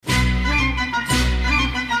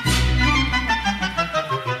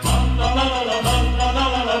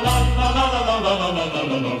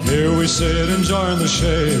sit enjoying the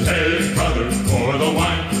shade. Hey, brother, pour the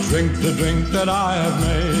wine. Drink the drink that I have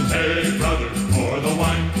made. Hey, brother, pour the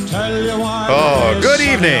wine. Tell you why. Oh, good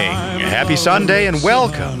evening. Happy Sunday and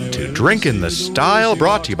welcome to Drinkin' the Style,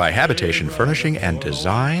 brought to you by Habitation Furnishing and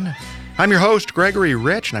Design. I'm your host, Gregory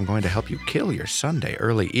Rich, and I'm going to help you kill your Sunday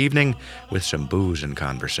early evening with some booze and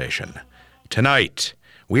conversation. Tonight,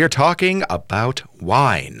 we are talking about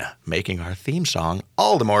wine, making our theme song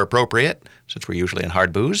all the more appropriate since we're usually in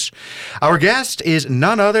hard booze. Our guest is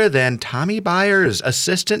none other than Tommy Byers,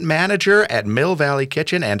 assistant manager at Mill Valley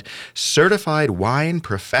Kitchen and certified wine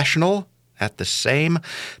professional at the same.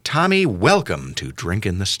 Tommy, welcome to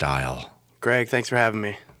Drinkin' the Style. Greg, thanks for having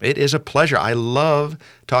me. It is a pleasure. I love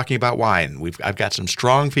talking about wine. I've got some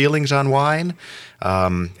strong feelings on wine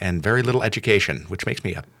and very little education, which makes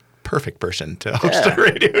me a perfect person to host a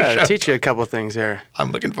radio show. I'll teach you a couple things here.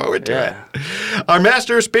 I'm looking forward to it. Our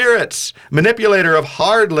master of spirits, manipulator of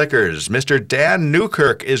hard liquors, Mr. Dan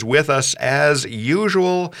Newkirk is with us as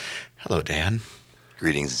usual. Hello, Dan.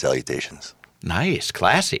 Greetings and salutations. Nice.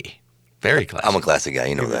 Classy. Very classy. I'm a classy guy,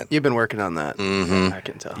 you know that. You've been working on that. Mm-hmm. I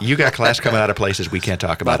can tell. You got class coming out of places we can't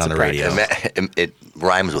talk about on the radio. It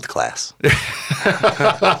rhymes with class.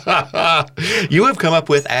 You have come up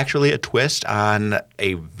with actually a twist on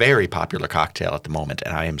a very popular cocktail at the moment,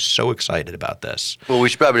 and I am so excited about this. Well, we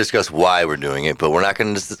should probably discuss why we're doing it, but we're not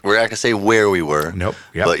going to say where we were. Nope.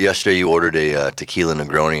 Yep. But yesterday you ordered a tequila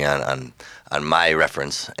Negroni on my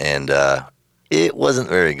reference, and it wasn't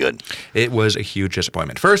very good. It was a huge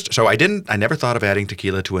disappointment. First, so I never thought of adding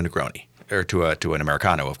tequila to a Negroni, or to an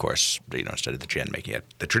Americano, of course, instead of the gin, making it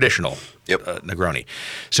the traditional Negroni.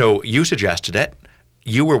 So you suggested it.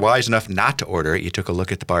 You were wise enough not to order it. You took a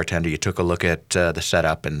look at the bartender. You took a look at the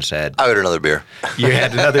setup and said, I ordered another beer. You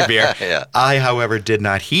had another beer. Yeah. I, however, did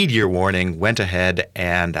not heed your warning, went ahead,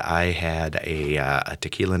 and I had a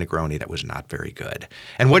tequila Negroni that was not very good.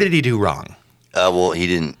 And what did he do wrong? Well, he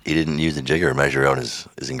didn't use the jigger to measure out his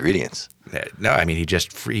ingredients. No, I mean he just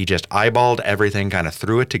eyeballed everything, kind of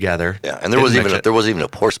threw it together. Yeah, and there wasn't even a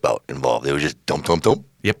pour spout involved. It was just dump dump dump.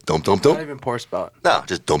 Yep, dump dump dump. Not even pour spout. No,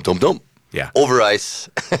 just dump dump dump. Yeah, over ice.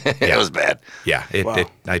 It was bad. Yeah, Wow.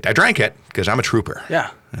 I drank it because I'm a trooper.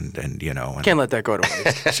 Yeah. And Can't let that go to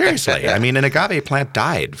waste. Seriously, I mean, an agave plant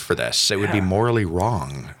died for this. It would be morally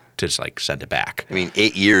wrong to just send it back. I mein,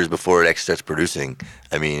 8 years before it actually starts producing,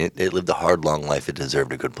 it lived a hard, long life. It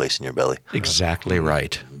deserved a good place in your belly. Exactly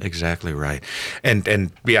right. Exactly right.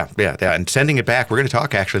 And yeah. And sending it back, we're going to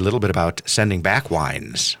talk actually a little bit about sending back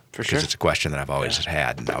wines. For sure. Because it's a question that I've always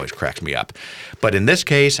had and always cracks me up. But in this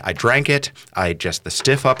case, I drank it. I just the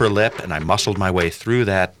stiff upper lip, and I muscled my way through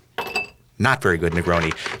that not very good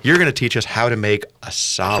Negroni. You're going to teach us how to make a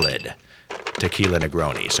solid tequila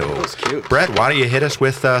Negroni. So, Brett, why don't you hit us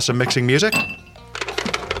with some mixing music?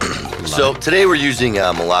 So today we're using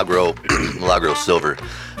Milagro Silver. It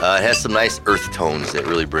has some nice earth tones that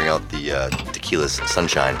really bring out the tequila's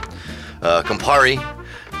sunshine. Campari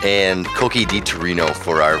and Coqui di Torino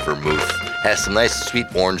for our vermouth. Has some nice sweet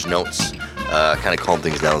orange notes, kind of calm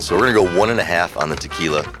things down. So we're going to go 1.5 on the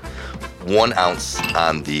tequila, 1 ounce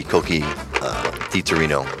on the Coqui di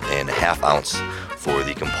Torino, and 1/2 ounce for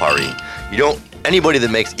the Campari. Anybody that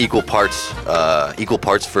makes equal parts for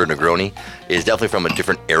a Negroni is definitely from a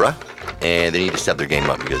different era, and they need to step their game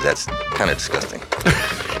up because that's kind of disgusting.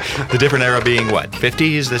 The different era being what?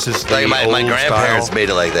 50s? This is the my old grandparents style? made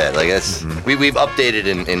it like that. Like that's we've updated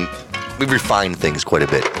and we've refined things quite a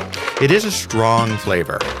bit. It is a strong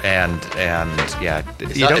flavor, and yeah,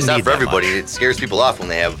 It's you don't it's need not for that everybody. much. It scares people off when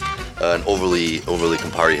they have an overly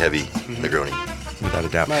Campari heavy Negroni. Without a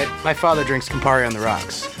doubt. My father drinks Campari on the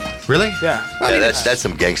rocks. Really? Yeah. Yeah, that's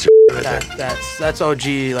some gangster right there. That's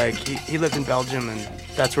OG. Like he lived in Belgium, and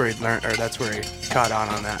that's where he learned, or that's where he caught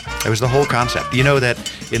on that. It was the whole concept. You know that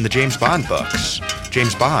in the James Bond books,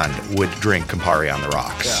 James Bond would drink Campari on the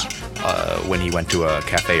rocks when he went to a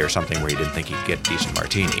cafe or something where he didn't think he'd get a decent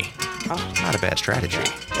martini. Oh. Not a bad strategy.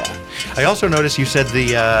 Yeah. I also noticed you said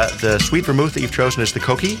the sweet vermouth that you've chosen is the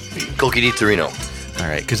Coqui? Coqui di Torino. All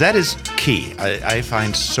right, because that is key. I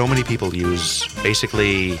find so many people use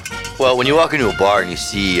basically... Well, when you walk into a bar and you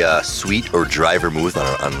see sweet or dry vermouth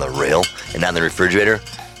on the rail and not in the refrigerator,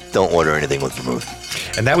 don't order anything with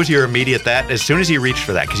vermouth. And that was your immediate as soon as you reached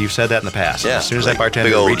for that, because you've said that in the past. Yeah, As soon as like, that bartender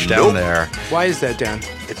big old reached down there, Why is that, Dan?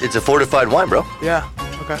 It's a fortified wine, bro. Yeah.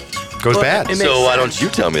 Okay. goes Well, bad. it makes So why sense. don't you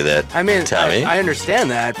tell me that, I mean, Tommy? I understand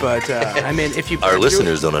that, but I mean, if you Our burn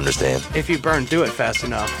listeners don't understand. if you burn through it fast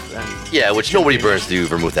enough, then Yeah, which nobody burns through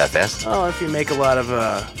vermouth that fast. oh, if you make a lot of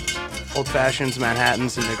old fashions,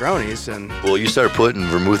 Manhattans, and Negronis, and Well, you start putting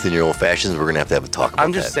vermouth in your old fashions, we're gonna have to have a talk about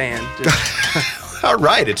I'm just that. saying. All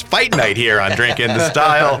right, it's fight night here on Drink in the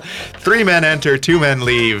Style. 3 men enter, 2 men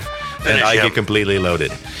leave, and I get completely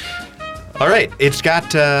loaded. All right, it's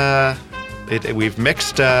got, we've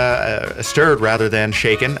mixed, stirred rather than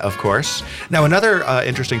shaken, of course. Now, another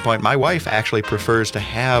interesting point, my wife actually prefers to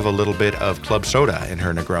have a little bit of club soda in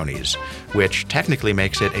her Negronis, which technically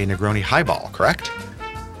makes it a Negroni highball, correct?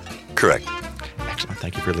 Correct. Excellent,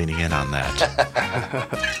 thank you for leaning in on that.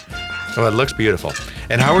 Oh, it looks beautiful.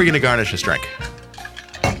 And how are we going to garnish this drink?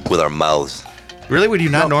 With our mouths. Really? Would you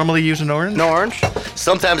not normally use an orange? No orange?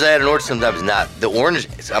 Sometimes I add an orange, sometimes not. The orange,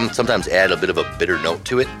 sometimes add a bit of a bitter note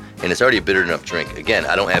to it, and it's already a bitter enough drink. Again,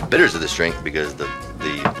 I don't add bitters to this drink because the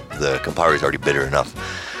Campari is already bitter enough.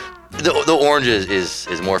 The orange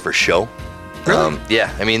is more for show. Really?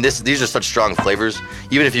 Yeah, I mean, these are such strong flavors.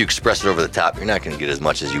 Even if you express it over the top, you're not going to get as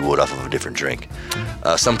much as you would off of a different drink.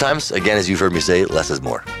 Sometimes, again, as you've heard me say, less is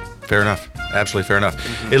more. Fair enough. Absolutely fair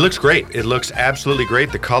enough. It looks great. It looks absolutely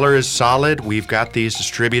great. The color is solid. We've got these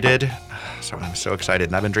distributed. So I'm so excited.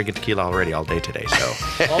 And I've been drinking tequila already all day today.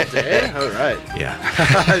 So All day? All right.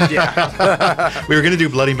 yeah. Yeah. We were going to do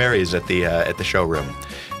Bloody Marys at the showroom,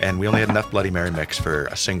 and we only had enough Bloody Mary mix for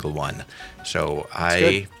a single one. So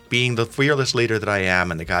I, being the fearless leader that I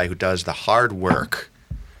am and the guy who does the hard work,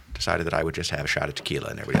 decided that I would just have a shot of tequila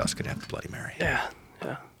and everybody else could have the Bloody Mary. Yeah.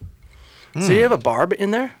 So you have a bar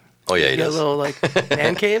in there? Oh, yeah, You he got a does. little,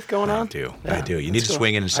 man cave going on? I do. You need to cool.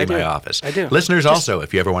 swing in and see I do. my office. I do. Listeners, also,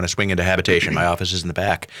 if you ever want to swing into Habitation, my office is in the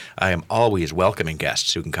back. I am always welcoming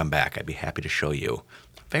guests who can come back. I'd be happy to show you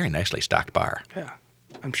a very nicely stocked bar. Yeah,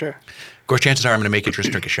 I'm sure. Of course, chances are I'm going to make you just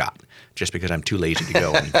drink a shot, just because I'm too lazy to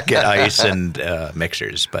go and get ice and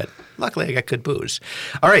mixers. But luckily, I got good booze.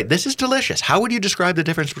 All right, this is delicious. How would you describe the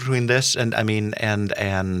difference between this and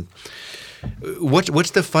what's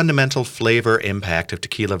the fundamental flavor impact of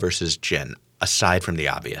tequila versus gin, aside from the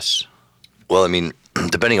obvious? Well, I mean,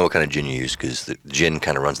 depending on what kind of gin you use, because the gin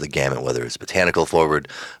kind of runs the gamut, whether it's botanical forward,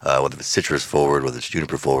 whether it's citrus forward, whether it's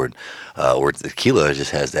juniper forward, or the tequila just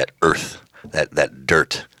has that earth, that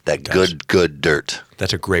dirt, that good dirt.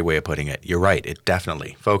 That's a great way of putting it. You're right. It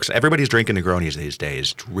definitely. Folks, everybody's drinking Negronis these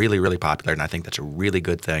days. It's really, really popular, and I think that's a really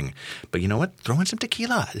good thing. But you know what? Throw in some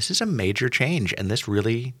tequila. This is a major change, and this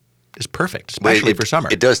really is perfect, especially for summer.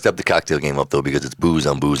 It does step the cocktail game up, though, because it's booze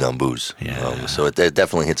on booze on booze. Yeah. So it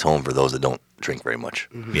definitely hits home for those that don't drink very much.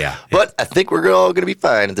 Yeah. But I think we're all going to be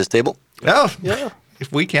fine at this table. Oh, Yeah.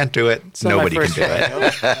 if we can't do it, It's not my nobody can first do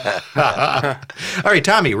it. try. All right,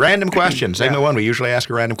 Tommy, random question. Segment 1, we usually ask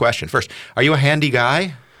a random question. First, are you a handy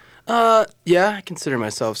guy? Yeah, I consider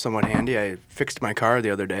myself somewhat handy. I fixed my car the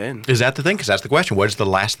other day, and Is that the thing? Because that's the question. What is the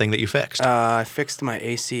last thing that you fixed? I fixed my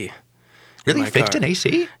AC. really? my You fixed car. an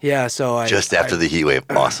AC? Yeah, so I Just after the heat wave.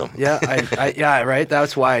 Awesome. Yeah, yeah, right.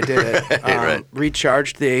 That's why I did it. Right.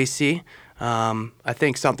 Recharged the AC. I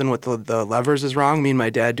think something with the levers is wrong. Me and my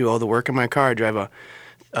dad do all the work in my car. I drive a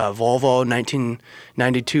Volvo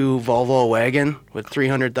 1992 Volvo wagon with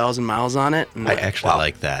 300,000 miles on it. And I actually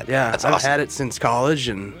like that. yeah, That's I've awesome. had it since college,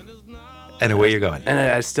 and away you're going.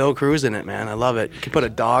 I still cruise in it, man. I love it. You can put a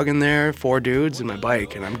dog in there, 4 dudes, and my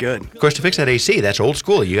bike, and I'm good. Of course, to fix that AC, that's old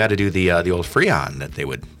school. You got to do the old Freon that they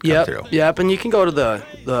would come through. Yep, and you can go to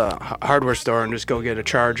the hardware store and just go get a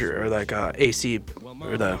charger or like a AC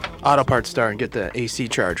or the auto parts store and get the AC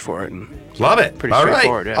charge for it. And Love it. Pretty All right.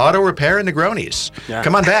 straightforward, yeah. Auto repair and Negronis. Yeah.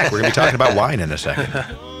 Come on back. We're going to be talking about wine in a second.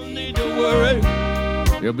 Don't need to worry.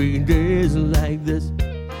 There'll be days like this.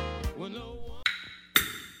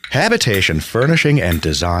 Habitation Furnishing and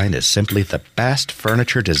Design is simply the best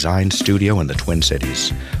furniture design studio in the Twin Cities.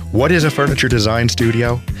 What is a furniture design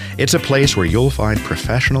studio? It's a place where you'll find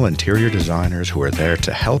professional interior designers who are there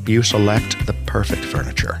to help you select the perfect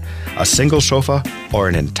furniture. A single sofa or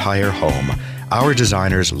an entire home. Our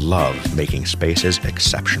designers love making spaces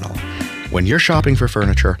exceptional. When you're shopping for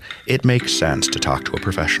furniture, it makes sense to talk to a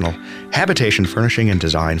professional. Habitation Furnishing and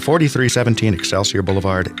Design, 4317 Excelsior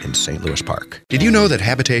Boulevard in St. Louis Park. Did you know that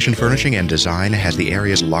Habitation Furnishing and Design has the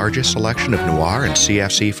area's largest selection of noir and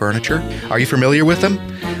CFC furniture? Are you familiar with them?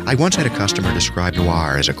 I once had a customer describe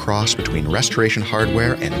noir as a cross between Restoration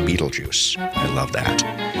Hardware and Beetlejuice. I love that.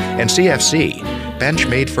 And CFC,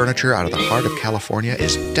 bench-made furniture out of the heart of California,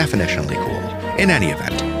 is definitionally cool. In any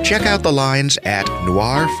event, check out the lines at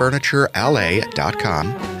noirfurniturela.com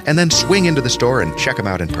and then swing into the store and check them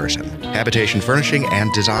out in person. Habitation Furnishing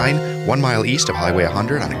and Design, 1 mile east of Highway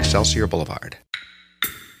 100 on Excelsior Boulevard.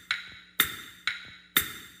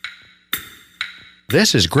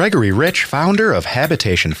 This is Gregory Rich, founder of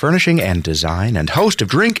Habitation Furnishing and Design and host of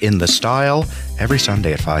Drink in the Style every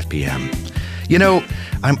Sunday at 5 p.m. You know,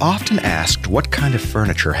 I'm often asked what kind of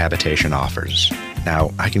furniture Habitation offers.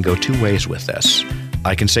 Now, I can go two ways with this.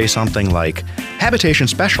 I can say something like, Habitation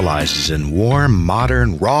specializes in warm,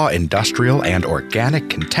 modern, raw, industrial, and organic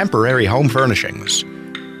contemporary home furnishings.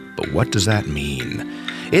 But what does that mean?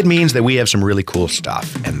 It means that we have some really cool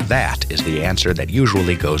stuff, and that is the answer that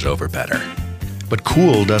usually goes over better. But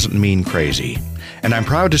cool doesn't mean crazy. And I'm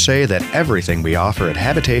proud to say that everything we offer at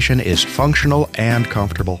Habitation is functional and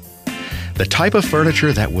comfortable. The type of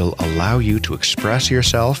furniture that will allow you to express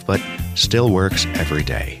yourself, but still works every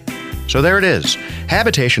day. So there it is,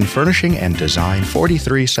 Habitation Furnishing and Design,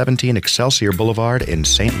 4317 Excelsior Boulevard in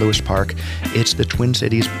St. Louis Park. It's the Twin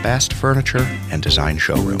Cities' best furniture and design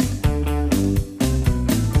showroom.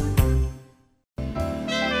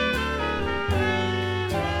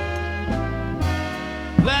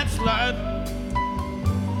 That's life.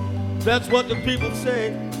 That's what the people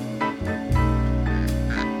say.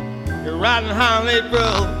 You're riding high on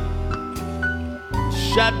April,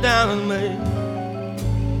 shot down in May.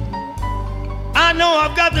 I know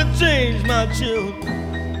I've got to change my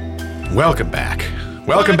tune. Welcome back.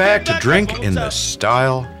 Welcome back to Drink in the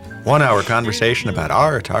Style. 1 hour conversation about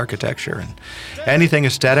art, architecture, and anything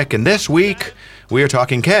aesthetic. And this week, we are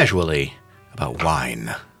talking casually about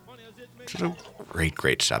wine. Which is a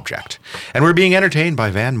great subject. And we're being entertained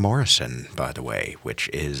by Van Morrison, by the way, which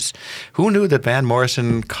is, who knew that Van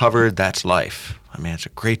Morrison covered That's Life? I mean, it's a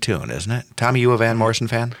great tune, isn't it? Tommy, you a Van Morrison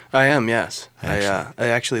fan? I am, yes. I Excellent.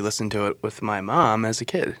 actually listened to it with my mom as a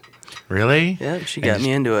kid. Really? Yeah, she got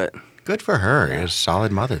me into it. Good for her. You're a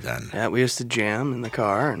solid mother then. Yeah, we used to jam in the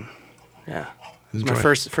car, and yeah. It was my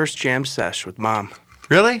Enjoy. first jam sesh with Mom.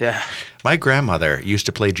 Really? Yeah. My grandmother used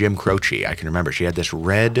to play Jim Croce. I can remember. She had this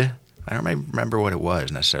red, I don't remember what it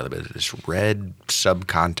was necessarily, but this red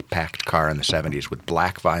subcompact car in the 70s with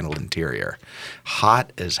black vinyl interior.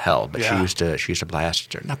 Hot as hell, but Yeah. she used to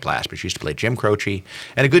blast, or not blast, but she used to play Jim Croce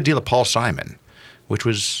and a good deal of Paul Simon, which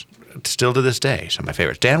was still to this day some of my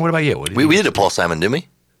favorites. Dan, what about you? What did We you did a Paul Simon, didn't we?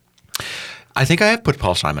 I think I have put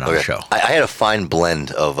Paul Simon on the show. I had a fine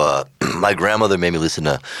blend of, my grandmother made me listen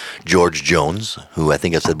to George Jones, who I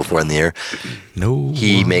think I've said before in the air. No.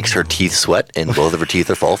 He makes her teeth sweat, and both of her teeth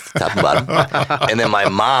are false, top and bottom. And then my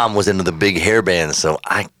mom was into the big hair bands, so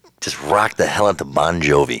I just rocked the hell out to Bon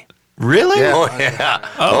Jovi. Really? Oh, yeah.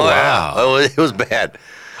 Oh, yeah. wow. Oh, it was bad.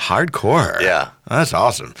 Hardcore. Yeah. That's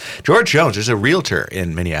awesome. George Jones, there's a realtor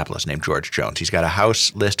in Minneapolis named George Jones. He's got a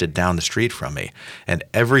house listed down the street from me. And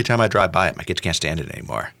every time I drive by it, my kids can't stand it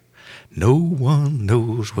anymore. No one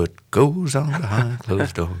knows what goes on behind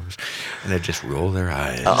closed doors. And they just roll their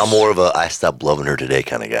eyes. I'm more of a I stopped loving her today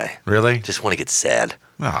kind of guy. Really? Just want to get sad.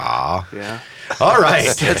 Aw. Yeah. All right.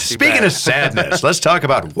 That's too Speaking bad. of sadness, let's talk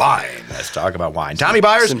about wine. Let's talk about wine. Tommy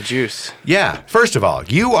Byers? Some juice. Yeah. First of all,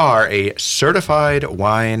 you are a certified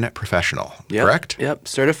wine professional, Yep. correct? Yep.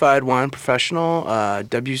 Certified wine professional,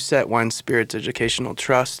 WSET Wine Spirits Educational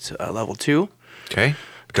Trust, level 2. Okay.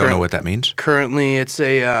 Don't know what that means. Currently, it's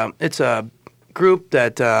a group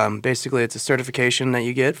that basically it's a certification that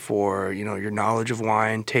you get for your knowledge of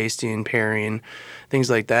wine, tasting, pairing, things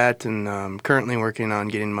like that. And currently working on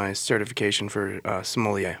getting my certification for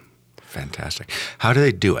sommelier. Fantastic. How do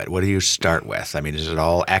they do it? What do you start with? I mean, is it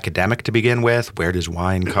all academic to begin with? Where does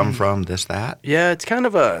wine come from? This, that? Yeah, it's kind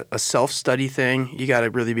of a self-study thing. You got to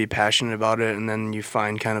really be passionate about it, and then you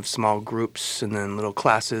find kind of small groups and then little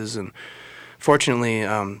classes. And fortunately,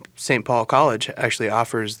 St. Paul College actually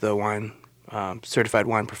offers the wine certified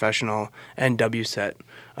wine professional and WSET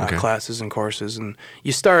Okay. classes and courses. And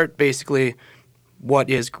you start basically, what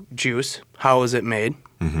is juice? How is it made?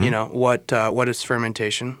 Mm-hmm. What is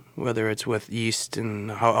fermentation? Whether it's with yeast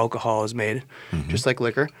and how alcohol is made, just like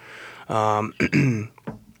liquor. Nod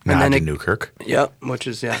then to it- Newkirk. Yep, which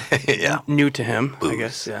is Yeah. new to him, I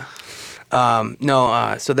guess. Yeah.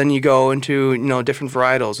 So then you go into different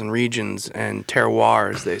varietals and regions and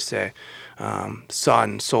terroirs, they say,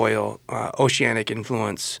 sun, soil, oceanic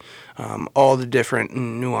influence, all the different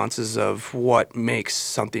nuances of what makes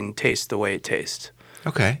something taste the way it tastes.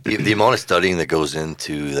 Okay. The amount of studying that goes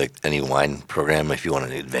into like any wine program, if you want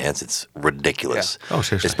to advance, it's ridiculous. Yeah. Oh,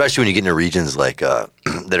 seriously. Especially when you get into regions like that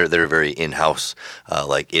are very in-house,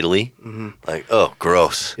 like Italy. Like, oh,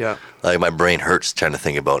 gross. Yeah. Like my brain hurts trying to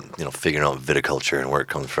think about figuring out viticulture and where it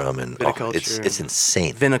comes from, and Viticulture it's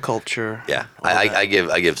insane. Viniculture. Yeah, all that. I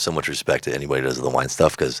give so much respect to anybody who does the wine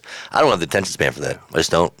stuff because I don't have the attention span for that. I just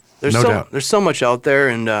don't. No doubt. There's so much out there,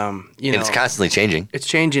 and And it's constantly changing. It's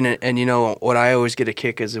changing, and what I always get a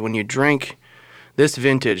kick is when you drink this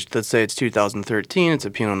vintage. Let's say it's 2013. It's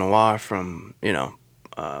a Pinot Noir from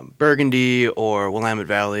Burgundy or Willamette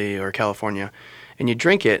Valley or California, and you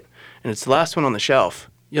drink it, and it's the last one on the shelf.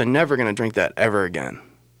 You're never gonna drink that ever again.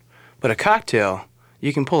 But a cocktail,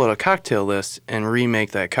 you can pull out a cocktail list and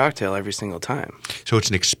remake that cocktail every single time. So it's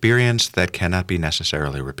an experience that cannot be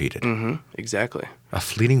necessarily repeated. Mm-hmm. Exactly. A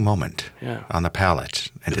fleeting moment on the palate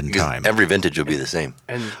and in Because time. every vintage will be the same.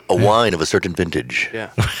 And A wine of a certain vintage. yeah.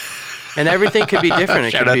 And everything could be different.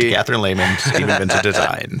 It Shout could out to be, Catherine Lehman, Stephen Vincent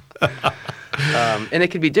Design. and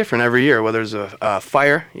it could be different every year. Whether there's a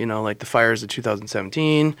fire, like the fires of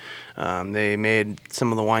 2017, they made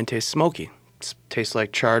some of the wine taste smoky. Tastes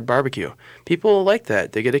like charred barbecue. People like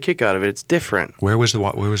that. They get a kick out of it. It's different. Where was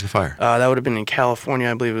the fire? That would have been in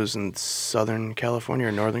California. I believe it was in Southern California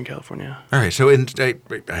or Northern California. All right. So I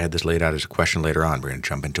had this laid out as a question later on. We're going to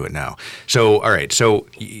jump into it now. So, all right. So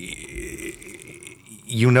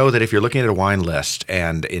you know that if you're looking at a wine list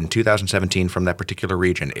and in 2017 from that particular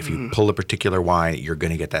region, if you pull a particular wine, you're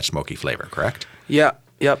going to get that smoky flavor, correct? Yeah.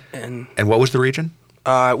 Yep. And what was the region?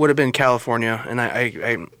 it would have been California, and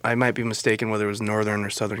I might be mistaken whether it was Northern or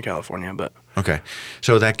Southern California, but Okay.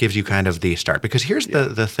 So that gives you kind of the start. Because here's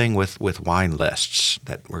the thing with wine lists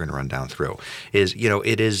that we're going to run down through is,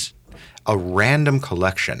 it is a random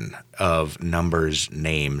collection of numbers,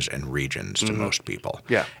 names, and regions to most people.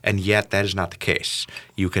 Yeah. And yet that is not the case.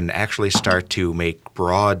 You can actually start to make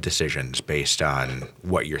broad decisions based on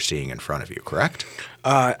what you're seeing in front of you, correct?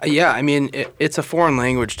 Yeah, I mean, it's a foreign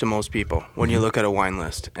language to most people when you look at a wine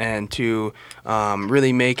list. And to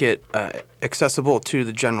really make it accessible to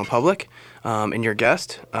the general public and your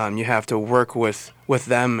guest, you have to work with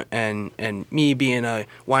them. And me being a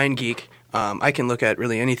wine geek, I can look at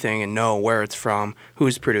really anything and know where it's from,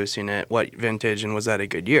 who's producing it, what vintage, and was that a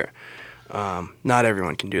good year. Not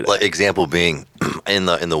everyone can do that. Like example being in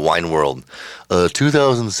the wine world,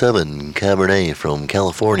 2007 Cabernet from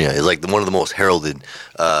California is like one of the most heralded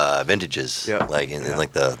vintages. Yeah. Like in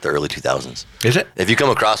like the early 2000s. Is it? If you come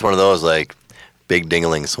across one of those, like big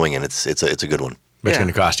ding-a-ling swinging, it's a good one. But it's Yeah.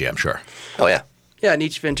 going to cost you, I'm sure. Oh yeah. Yeah, and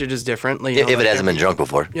each vintage is different. If it hasn't been drunk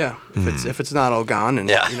before. Yeah, if it's not all gone, and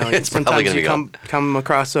Yeah, it's probably sometimes gonna you be come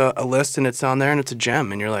across a list and it's on there and it's a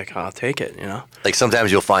gem, and you're like, I'll take it, Like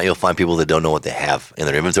sometimes you'll find people that don't know what they have in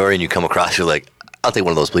their inventory, and you come across, you're like, I'll take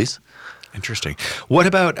one of those, please. Interesting. What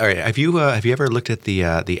about, all right, have you ever looked at the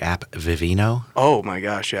app Vivino? Oh my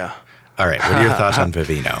gosh, yeah. All right, what are your thoughts on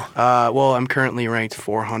Vivino? Well, I'm currently ranked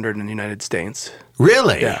 400 in the United States.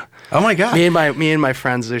 Really? Yeah. Oh my God. Me and my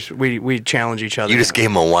friends, we challenge each other. You just gave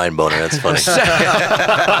him a wine boner. That's funny.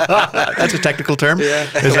 That's a technical term? Yeah.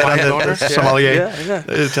 Is that on Wine the boner? sommelier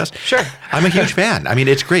Yeah. test? Sure. I'm a huge fan. I mean,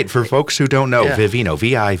 it's great. For folks who don't know, Yeah. Vivino,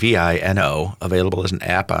 Vivino, available as an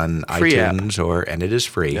app on Free app. iTunes, and it is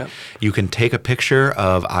free. Yep. You can take a picture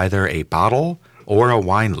of either a bottle or a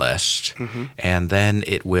wine list, Mm-hmm. and then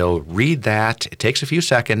it will read that. It takes a few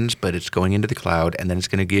seconds, but it's going into the cloud, and then it's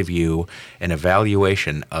going to give you an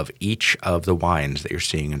evaluation of each of the wines that you're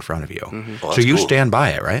seeing in front of you. Mm-hmm. Oh, So that's you cool. stand by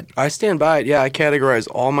it, right? I stand by it. Yeah, I categorize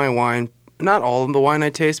all my wine, not all of the wine I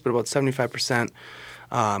taste, but about 75%.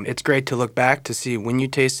 It's great to look back to see when you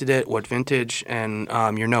tasted it, what vintage, and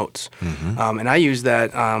your notes. And I use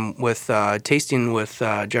that with tasting with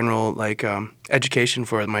general education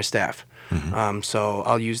for my staff. So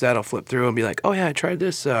I'll use that. I'll flip through and be like, oh yeah, I tried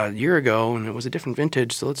this a year ago and it was a different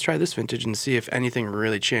vintage. So let's try this vintage and see if anything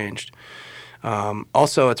really changed.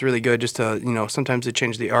 Also, it's really good just to, sometimes they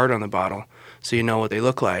change the art on the bottle so you know what they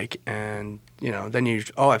look like. And, then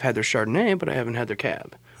I've had their Chardonnay, but I haven't had their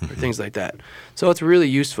Cab or things like that. So it's a really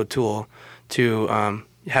useful tool to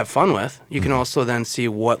have fun with. You can also then see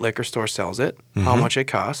what liquor store sells it, how much it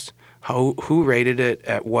costs, who rated it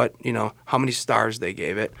at what, how many stars they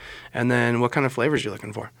gave it, and then what kind of flavors you're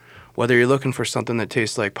looking for. Whether you're looking for something that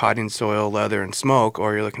tastes like potting soil, leather, and smoke,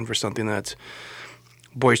 or you're looking for something that's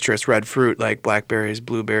boisterous red fruit like blackberries,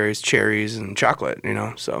 blueberries, cherries, and chocolate,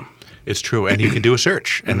 so. It's true, and you can do a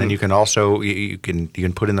search, and then you can also you can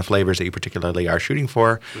put in the flavors that you particularly are shooting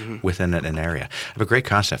for within an area. I have a great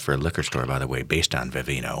concept for a liquor store, by the way, based on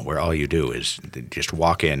Vivino, where all you do is just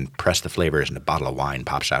walk in, press the flavors, and a bottle of wine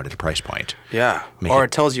pops out at a price point. Yeah, or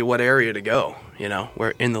it tells you what area to go,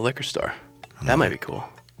 where in the liquor store. That might be cool.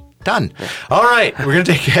 Done. All right, we're going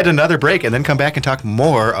to hit another break and then come back and talk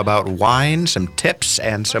more about wine, some tips,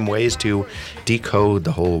 and some ways to decode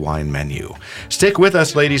the whole wine menu. Stick with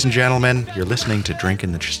us, ladies and gentlemen. You're listening to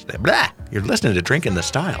Drinking the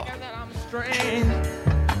Style.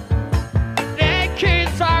 That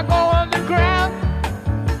kids are going to ground.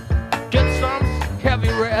 Get some heavy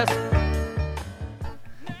rest.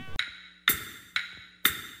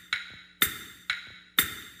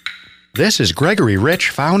 This is Gregory Rich,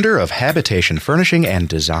 founder of Habitation Furnishing and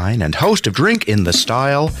Design and host of Drink in the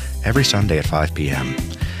Style every Sunday at 5 p.m.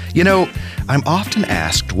 I'm often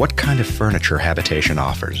asked what kind of furniture Habitation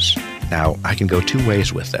offers. Now, I can go two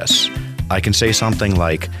ways with this. I can say something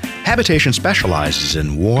like, Habitation specializes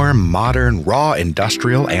in warm, modern, raw,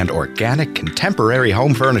 industrial, and organic contemporary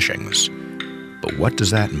home furnishings. But what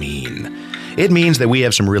does that mean? It means that we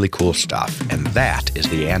have some really cool stuff, and that is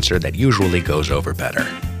the answer that usually goes over better.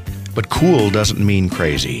 But cool doesn't mean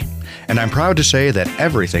crazy. And I'm proud to say that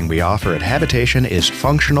everything we offer at Habitation is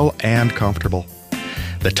functional and comfortable.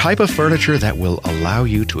 The type of furniture that will allow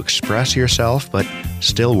you to express yourself, but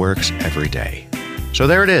still works every day. So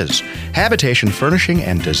there it is, Habitation Furnishing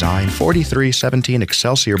and Design, 4317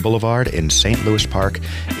 Excelsior Boulevard in St. Louis Park.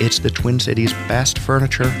 It's the Twin Cities' best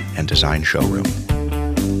furniture and design showroom.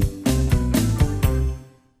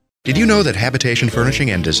 Did you know that Habitation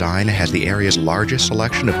Furnishing and Design has the area's largest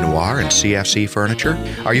selection of noir and CFC furniture?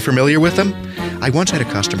 Are you familiar with them? I once had a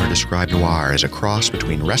customer describe noir as a cross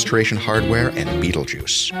between Restoration Hardware and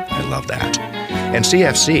Beetlejuice. I love that. And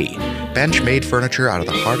CFC, bench-made furniture out of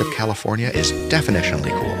the heart of California, is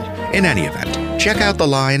definitionally cool. In any event, check out the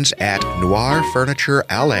lines at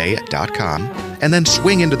noirfurniturela.com and then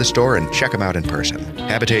swing into the store and check them out in person.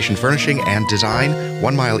 Habitation Furnishing and Design,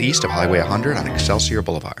 1 mile east of Highway 100 on Excelsior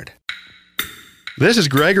Boulevard. This is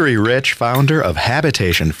Gregory Rich, founder of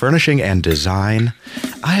Habitation Furnishing and Design.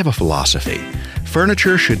 I have a philosophy.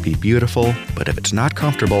 Furniture should be beautiful, but if it's not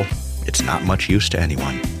comfortable, it's not much use to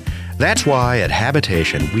anyone. That's why at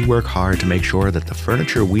Habitation, we work hard to make sure that the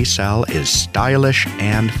furniture we sell is stylish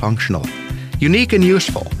and functional. Unique and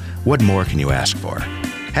useful. What more can you ask for?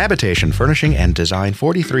 Habitation Furnishing and Design,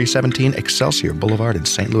 4317 Excelsior Boulevard in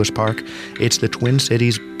St. Louis Park. It's the Twin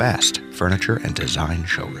Cities' best furniture and design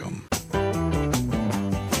showroom.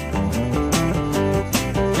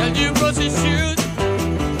 And you brush your shoes,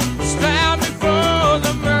 stand before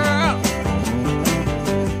the mirror,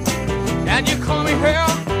 and you comb your hair,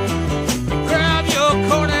 grab your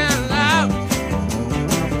coat and laugh,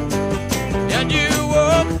 and you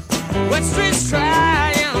walk West Street's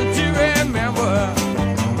trying to remember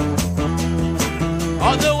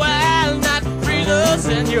all the while not breathers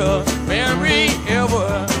in your memory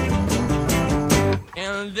ever.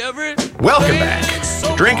 And every Welcome back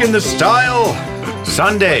to Drinking the Style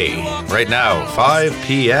Sunday. Right now, 5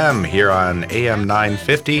 p.m. here on AM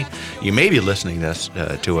 950. You may be listening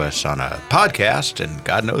to us on a podcast, and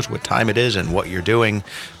God knows what time it is and what you're doing,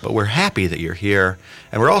 but we're happy that you're here,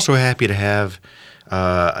 and we're also happy to have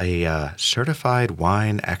a certified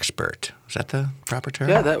wine expert. Is that the proper term?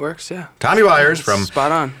 Yeah, that works, yeah. Tommy Byers from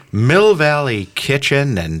Spot on. Mill Valley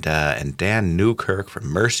Kitchen, and Dan Newkirk from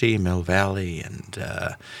Mercy Mill Valley, and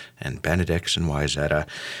Benedict's and Wyzetta.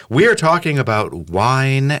 We are talking about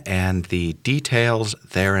wine and the details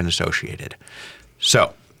therein associated.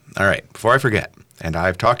 So, all right, before I forget, and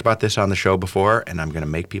I've talked about this on the show before, and I'm going to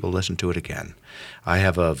make people listen to it again. I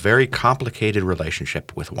have a very complicated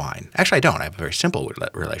relationship with wine. Actually, I don't. I have a very simple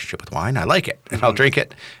relationship with wine. I like it, and I'll drink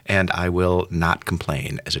it, and I will not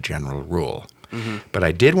complain as a general rule. Mm-hmm. But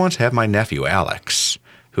I did once have my nephew, Alex,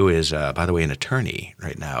 who is, by the way, an attorney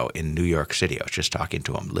right now in New York City. I was just talking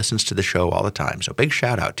to him. Listens to the show all the time. So big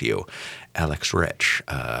shout out to you, Alex Rich,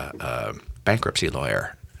 bankruptcy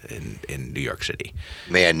lawyer in New York City.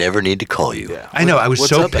 May I never need to call you. Yeah. I know. I was What's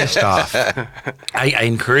so up? pissed off. I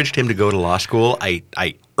encouraged him to go to law school. I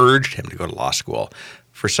urged him to go to law school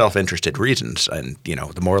for self-interested reasons. And, you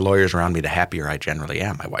know, the more lawyers around me, the happier I generally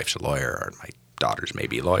am. My wife's a lawyer, or my daughters may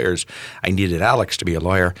be lawyers. I needed Alex to be a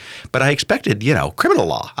lawyer. But I expected, criminal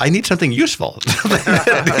law. I need something useful.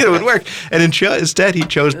 It would work. And instead, he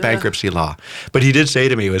chose bankruptcy law. But he did say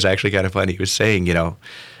to me, it was actually kind of funny, he was saying,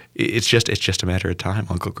 it's just a matter of time,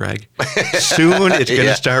 Uncle Greg. Soon it's going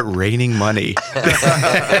to start raining money.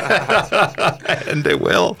 And it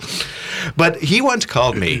will. But he once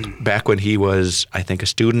called me back when he was, I think, a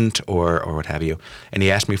student or what have you, and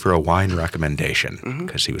he asked me for a wine recommendation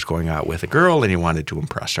because he was going out with a girl and he wanted to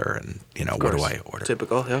impress her, and, what do I order?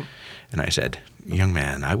 Typical, yeah. And I said, young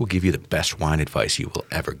man, I will give you the best wine advice you will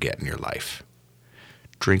ever get in your life.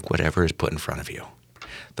 Drink whatever is put in front of you.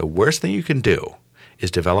 The worst thing you can do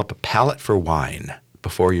is develop a palate for wine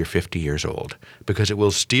before you're 50 years old, because it will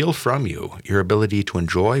steal from you your ability to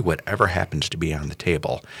enjoy whatever happens to be on the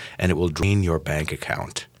table, and it will drain your bank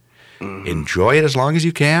account. Mm-hmm. Enjoy it as long as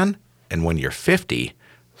you can, and when you're 50,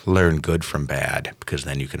 learn good from bad, because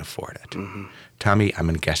then you can afford it. Mm-hmm. Tommy, I'm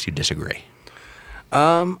going to guess you disagree.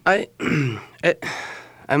 I'm on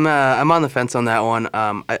the fence on that one.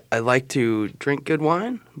 I like to drink good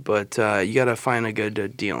wine, but you got to find a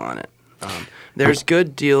good deal on it. There's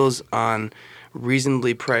good deals on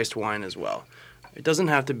reasonably priced wine as well. It doesn't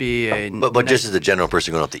have to be a... But just as a general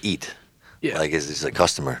person going out to eat, Yeah. Like as a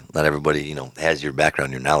customer, not everybody has your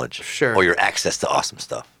background, your knowledge, Sure. or your access to awesome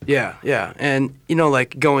stuff. Yeah, yeah, and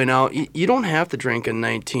like going out, you don't have to drink a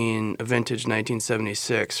vintage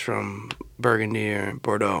 1976 from Burgundy or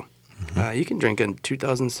Bordeaux. You can drink a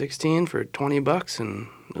 2016 for $20, and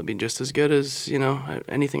it'll be just as good as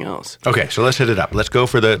anything else. Okay, so let's hit it up. Let's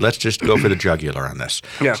just go for the jugular on this.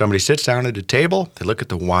 Yeah. Somebody sits down at a table. They look at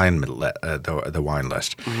the wine the wine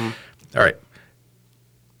list. All right.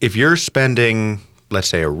 If you're spending, let's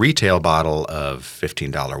say, a retail bottle of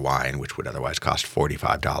 $15 wine, which would otherwise cost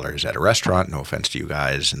 $45 at a restaurant, no offense to you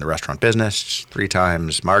guys in the restaurant business, it's 3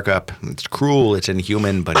 times markup. It's cruel, it's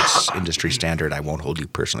inhuman, but it's industry standard. I won't hold you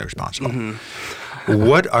personally responsible.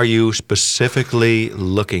 What are you specifically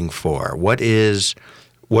looking for? What is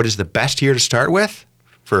the best year to start with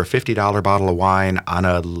for a $50 bottle of wine on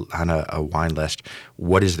a wine list?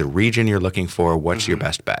 What is the region you're looking for? What's your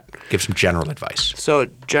best bet? Give some general advice. So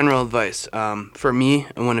general advice for me,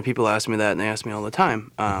 and when people ask me that, and they ask me all the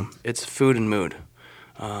time, it's food and mood.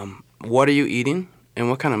 What are you eating, and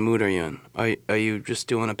what kind of mood are you in? Are you just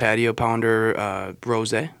doing a patio pounder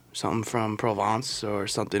rosé, something from Provence or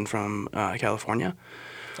something from California?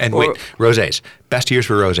 And wait, rosés. Best years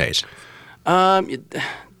for rosés.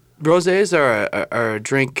 Rosés are a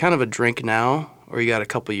drink, kind of a drink now, or you got a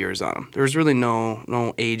couple years on them. There's really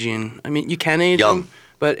no aging. I mean, you can age them,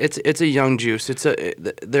 but it's a young juice.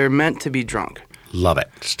 They're meant to be drunk. Love it.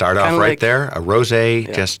 Start off Kinda right like- there. A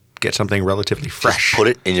rosé, just get something relatively fresh. Just put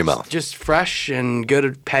it in your mouth. Just fresh and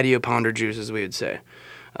good patio pounder juice, as we would say.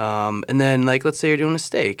 And then, like, let's say you're doing a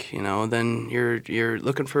steak, then you're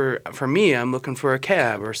looking for me, I'm looking for a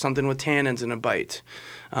cab or something with tannins and a bite.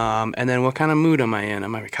 And then what kind of mood am I in?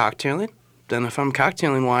 Am I cocktailing? Then if I'm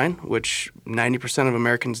cocktailing wine, which 90% of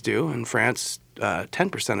Americans do, in France,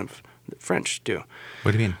 10% of the French do.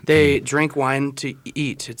 What do you mean? They drink wine to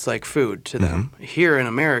eat. It's like food to them. Here in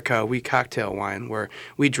America, we cocktail wine, where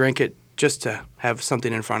we drink it just to have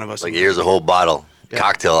something in front of us. Like here's a whole bottle.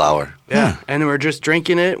 Cocktail hour. Yeah, and we're just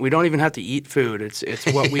drinking it. We don't even have to eat food. It's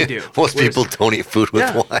what we do. Most people don't eat food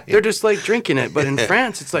with wine. They're just like drinking it. But in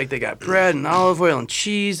France, it's like they got bread and olive oil and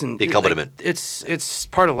cheese and The accompaniment. It's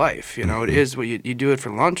part of life. It is what you do it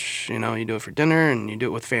for lunch. You do it for dinner, and you do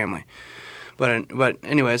it with family. But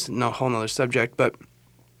anyways, no whole nother subject. But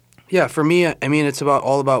yeah, for me, I mean, it's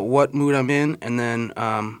all about what mood I'm in, and then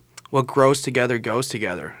what grows together goes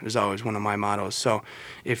together is always one of my mottos. So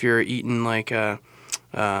if you're eating like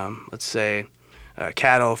let's say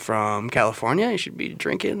cattle from California, you should be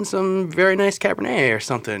drinking some very nice Cabernet or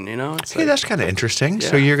something, It's Hey, that's kind of interesting.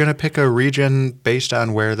 So you're going to pick a region based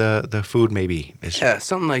on where the food maybe is. Yeah,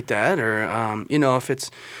 something like that. Or,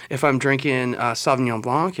 if I'm drinking Sauvignon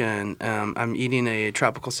Blanc and I'm eating a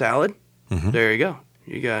tropical salad, there you go.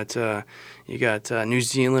 You got New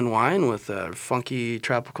Zealand wine with a funky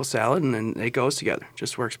tropical salad, and then it goes together.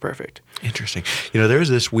 Just works perfect. Interesting. There's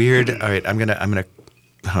this weird. All right, I'm gonna.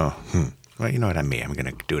 Well, you know what I mean. I'm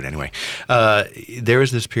gonna do it anyway. There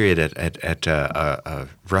was this period at a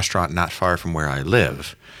restaurant not far from where I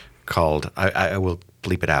live called. I will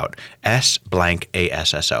bleep it out. S blank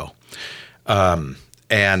ASSO.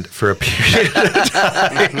 And for a period of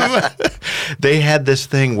time, they had this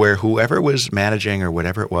thing where whoever was managing or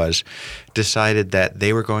whatever it was decided that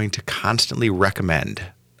they were going to constantly recommend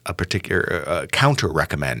a particular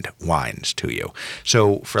counter-recommend wines to you.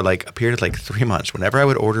 So for like a period of like 3 months, whenever I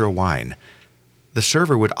would order a wine, the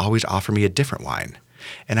server would always offer me a different wine.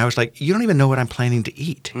 And I was like, you don't even know what I'm planning to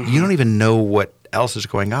eat. You don't even know what else is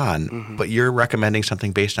going on, but you're recommending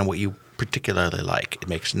something based on what you particularly like. It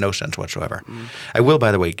makes no sense whatsoever. I will,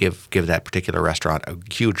 by the way, give that particular restaurant a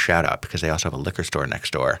huge shout out because they also have a liquor store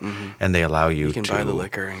next door, and they allow you can to buy the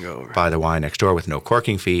liquor and go over. buy the wine next door with no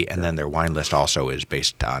corking fee, and then their wine list also is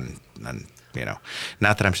based on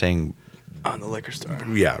not that I'm saying. On the liquor store.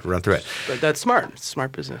 Yeah, run through it. But that's smart. It's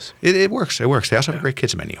smart business. It works. It works. They also have a great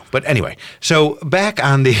kids menu. But anyway, so back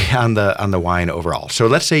on the wine overall. So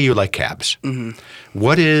let's say you like cabs.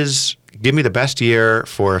 Give me the best year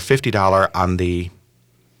for $50 on the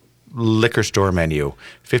liquor store menu,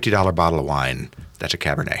 $50 bottle of wine. That's a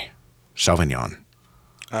Cabernet Sauvignon.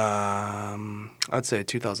 I'd say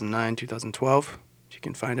 2009, 2012. You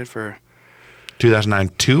can find it for 2009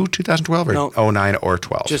 to 2012 or No. 09 or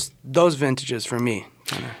 12? just those vintages for me.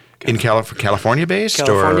 in California based?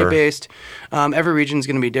 California or? based. Every region is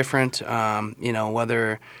going to be different.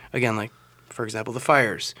 Whether, again, like, for example, the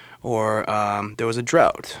fires, or there was a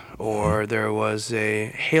drought, or there was a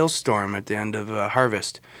hailstorm at the end of a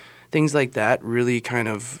harvest. Things like that really kind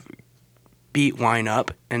of beat wine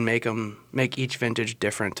up and make each vintage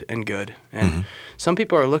different and good. And some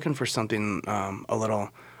people are looking for something a little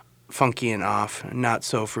funky and off, not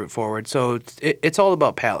so fruit forward. So it's all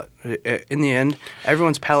about palate. In the end,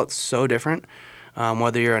 everyone's palate's so different,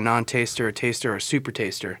 whether you're a non-taster, a taster, or a super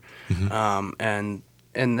taster, and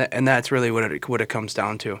that's really what it comes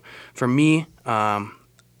down to. For me,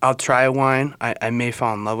 I'll try a wine. I may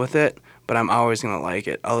fall in love with it, but I'm always gonna like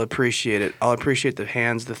it. I'll appreciate it. I'll appreciate the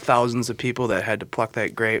hands, the thousands of people that had to pluck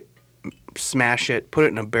that grape, smash it, put it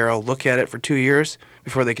in a barrel, look at it for 2 years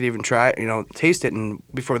before they could even try it, taste it, and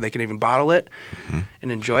before they can even bottle it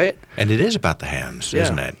and enjoy it. And it is about the hands, Yeah.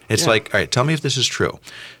 isn't it? It's Yeah. like, all right, tell me if this is true.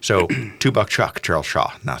 So, $2 Chuck, Charles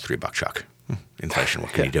Shaw, not $3 Chuck. Inflation,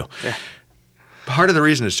 what can you do? Yeah. Part of the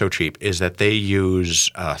reason it's so cheap is that they use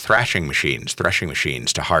threshing machines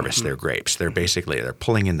to harvest their grapes. They're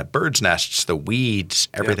pulling in the birds' nests, the weeds,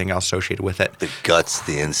 everything else associated with it. The guts,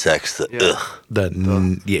 the insects, Exactly,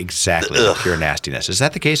 the pure nastiness. Is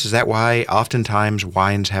that the case? Is that why oftentimes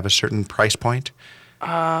wines have a certain price point?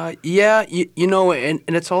 Yeah, and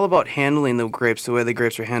it's all about handling the grapes, the way the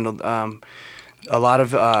grapes are handled. A lot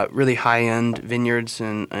of really high-end vineyards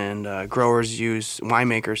and winemakers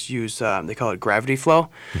use, they call it gravity flow.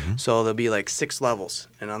 So there'll be like 6 levels.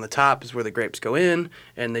 And on the top is where the grapes go in,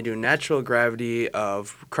 and they do natural gravity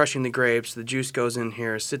of crushing the grapes. The juice goes in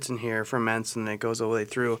here, sits in here, ferments, and it goes all the way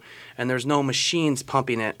through. And there's no machines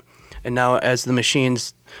pumping it. And now as the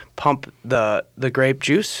machines pump the grape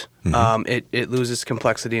juice, it loses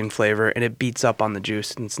complexity and flavor, and it beats up on the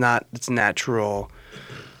juice. And it's not its natural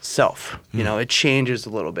self. It changes a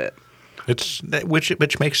little bit. Which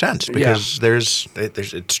makes sense because there's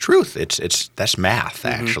it's truth. That's math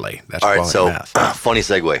actually. That's All right, quality so math. funny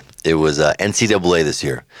segue. It was NCAA this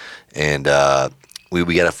year, and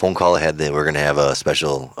we got a phone call ahead that we're going to have a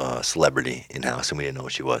special celebrity in house, and we didn't know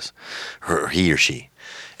what she was, he or she,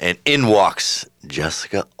 and in walks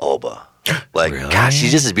Jessica Alba. Like, Really? gosh,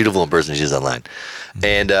 she's just as beautiful in person as she is online.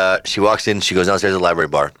 And she walks in, she goes downstairs to the library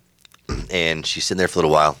bar, and she's sitting there for a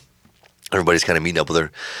little while. Everybody's kind of meeting up with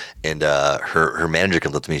her, and her manager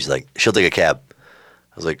comes up to me. She's like, "She'll take a cab." I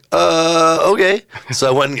was like, okay. So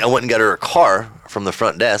I went and got her a car from the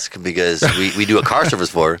front desk because we do a car service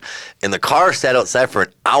for her, and the car sat outside for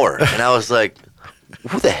an hour, and I was like,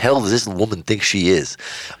 who the hell does this woman think she is?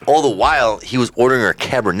 All the while, he was ordering her a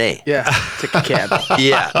Cabernet. Yeah, take a cab.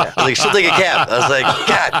 Yeah. I was like, she'll take a cab. I was like,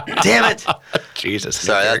 God damn it. Jesus.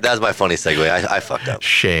 Sorry, that was my funny segue. I fucked up.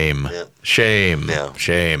 Shame. Yeah. Shame. Yeah.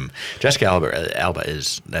 Shame. Jessica Alba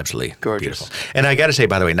is absolutely Gorgeous. beautiful. And I got to say,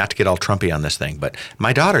 by the way, not to get all Trumpy on this thing, but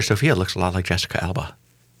my daughter, Sophia, looks a lot like Jessica Alba.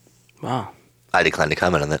 Wow. I declined to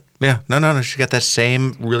comment on that. Yeah. No. She's got that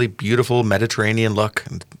same really beautiful Mediterranean look.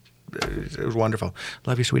 It was wonderful.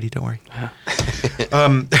 Love you, sweetie. Don't worry.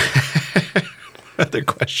 Other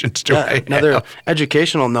questions do I Another have?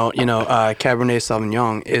 educational note, Cabernet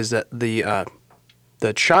Sauvignon is that the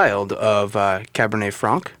child of Cabernet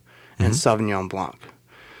Franc and Sauvignon Blanc.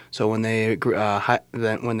 So when they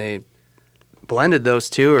blended those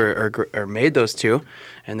two or made those two,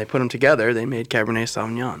 and they put them together, they made Cabernet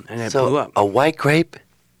Sauvignon, and it blew up. A white grape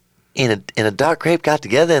and a dark grape got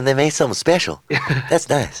together and they made something special. That's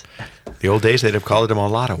nice. The old days, they'd have called it a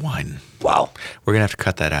mulatto wine. Wow. We're going to have to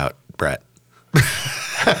cut that out, Brett.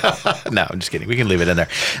 No, I'm just kidding. We can leave it in there.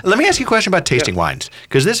 Let me ask you a question about tasting wines,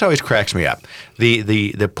 because this always cracks me up.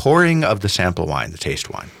 The pouring of the sample wine, the taste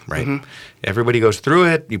wine, right? Everybody goes through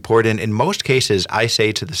it. You pour it in. In most cases, I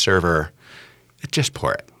say to the server, just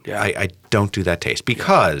pour it. Yeah. I don't do that taste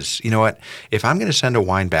because, you know what? If I'm going to send a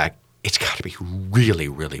wine back, it's got to be really,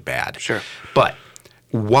 really bad. Sure. But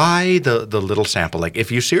why the little sample? Like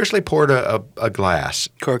if you seriously poured a glass.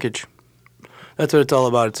 Corkage. That's what it's all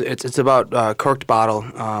about. It's about corked bottle,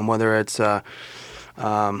 whether it's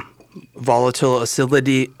volatile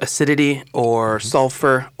acidity or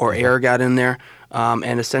sulfur or air got in there.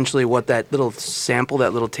 And essentially what that little sample,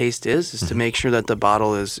 that little taste is to make sure that the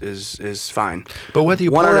bottle is fine. But whether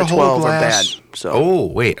you 1 pour out a of whole 12 glass, are bad. So. Oh,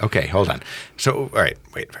 wait. Okay, hold on. So, all right,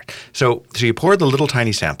 wait. So you pour the little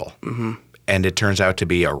tiny sample, and it turns out to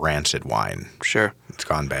be a rancid wine. Sure. It's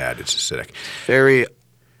gone bad. It's acidic. Very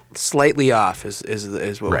slightly off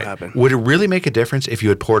is what would happen. Would it really make a difference if you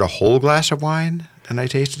had poured a whole glass of wine and I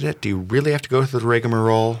tasted it? Do you really have to go through the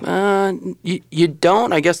rigmarole? You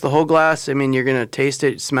don't. I guess the whole glass, I mean, you're going to taste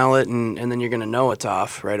it, smell it, and then you're going to know it's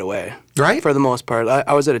off right away. Right? For the most part.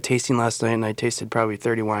 I was at a tasting last night, and I tasted probably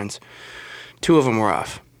 30 wines. 2 of them were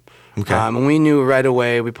off. Okay. And we knew right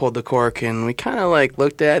away. We pulled the cork, and we kind of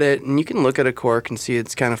looked at it, and you can look at a cork and see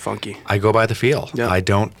it's kind of funky. I go by the feel. Yeah. I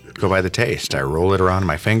don't go by the taste. I roll it around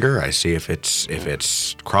my finger. I see if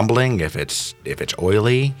it's crumbling, if it's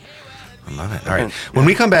oily. I love it. All right. When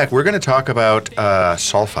we come back, we're going to talk about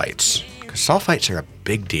sulfites, 'Cause sulfites are a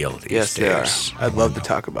big deal these Yes, they are. days. I'd love to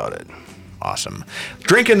talk about it. Awesome.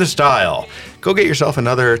 Drink in the style. Go get yourself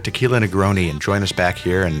another tequila Negroni and join us back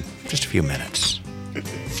here in just a few minutes.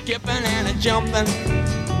 Skipping and a jumping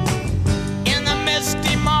in the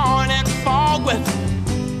misty morning fog with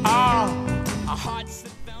our hearts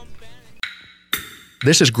that thumping.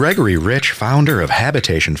 This is Gregory Rich, founder of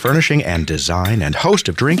Habitation Furnishing and Design and host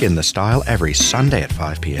of Drink in the Style every Sunday at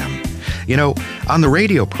 5 p.m. You know, on the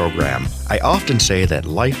radio program, I often say that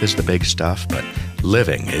life is the big stuff, but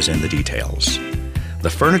living is in the details. The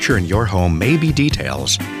furniture in your home may be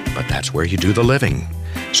details, but that's where you do the living.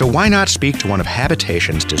 So why not speak to one of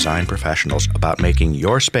Habitation's design professionals about making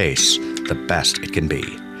your space the best it can be?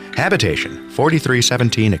 Habitation,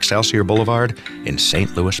 4317 Excelsior Boulevard in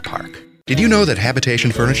St. Louis Park. Did you know that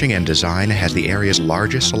Habitation Furnishing and Design has the area's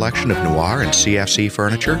largest selection of noir and CFC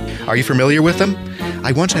furniture? Are you familiar with them?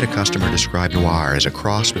 I once had a customer describe noir as a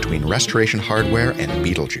cross between Restoration Hardware and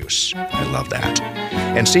Beetlejuice. I love that.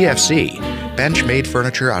 And CFC, bench-made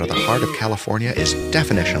furniture out of the heart of California, is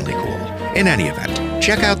definitionally cool. In any event,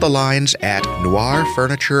 check out the lines at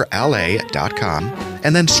noirfurniturela.com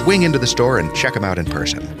and then swing into the store and check them out in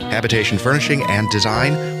person. Habitation Furnishing and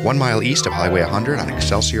Design, 1 mile east of Highway 100 on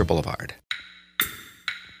Excelsior Boulevard.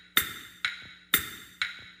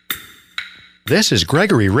 This is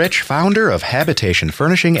Gregory Rich, founder of Habitation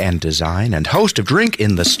Furnishing and Design and host of Drink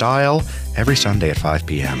in the Style every Sunday at 5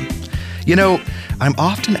 p.m. You know, I'm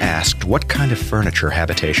often asked what kind of furniture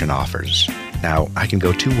Habitation offers. Now, I can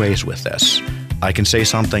go two ways with this. I can say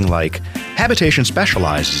something like, Habitation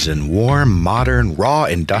specializes in warm, modern, raw,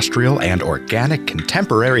 industrial, and organic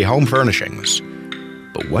contemporary home furnishings.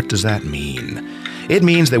 But what does that mean? It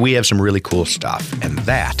means that we have some really cool stuff, and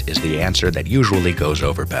that is the answer that usually goes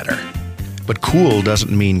over better. But cool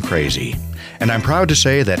doesn't mean crazy. And I'm proud to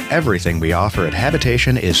say that everything we offer at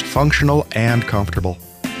Habitation is functional and comfortable.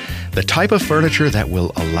 The type of furniture that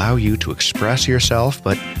will allow you to express yourself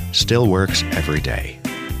but still works every day.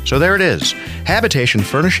 So there it is, Habitation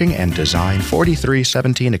Furnishing and Design,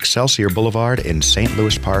 4317 Excelsior Boulevard in St.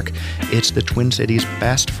 Louis Park. It's the Twin Cities'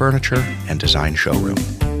 best furniture and design showroom.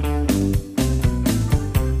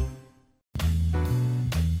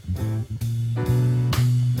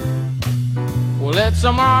 Well, it's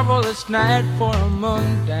a marvelous night for a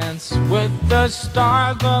moon dance with the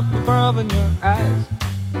stars up above in your eyes.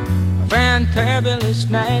 A fantabulous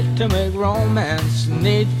night to make romance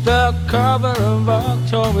neath the cover of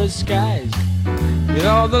October skies. You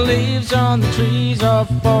know the leaves on the trees are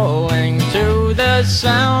falling to the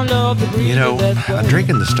sound of the breeze. You know, that on Drink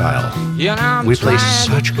in the Style, I'm we play trying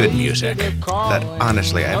to such good please music the that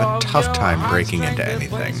honestly I have a calling tough of time your breaking into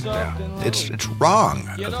heartstrings anything. or something It's wrong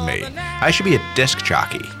of me. I should be a disc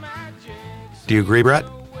jockey. Do you agree, Brett?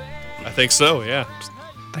 I think so, yeah.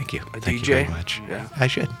 Thank you. A Thank you DJ? very much. Yeah. I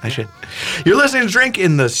should. You're listening to Drink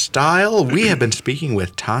in the Style. We have been speaking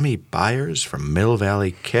with Tommy Byers from Mill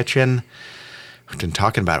Valley Kitchen. We've been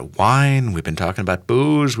talking about wine. We've been talking about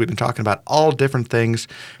booze. We've been talking about all different things.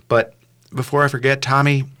 But before I forget,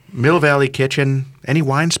 Tommy, Mill Valley Kitchen, any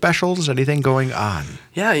wine specials? Anything going on?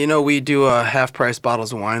 Yeah, you know, we do half-price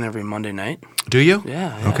bottles of wine every Monday night. Do you?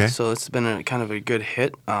 Yeah. Okay. So it's been a kind of a good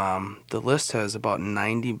hit. The list has about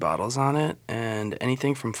 90 bottles on it, and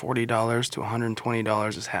anything from $40 to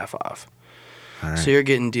 $120 is half off. All right. So you're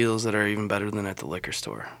getting deals that are even better than at the liquor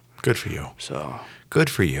store. Good for you. So Good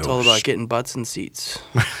for you. it's all about getting butts and seats.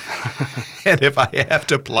 And if I have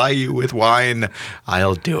to ply you with wine,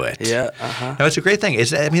 I'll do it. Yeah. Uh-huh. No, it's a great thing.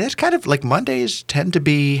 That's kind of like Mondays tend to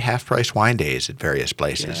be half-price wine days at various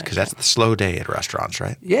places because that's the slow day at restaurants,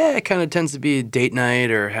 right? Yeah, it kind of tends to be date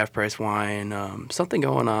night or half-price wine, something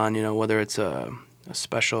going on, you know, whether it's a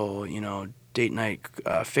special, you know, date night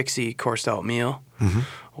fixie coursed out meal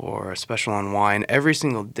or a special on wine. Every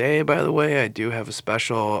single day, by the way, I do have a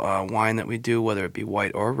special wine that we do, whether it be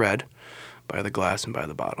white or red, by the glass and by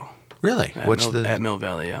the bottle. Really? At Mill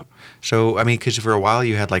Valley, yeah. So, I mean, because for a while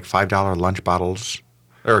you had like $5 lunch bottles,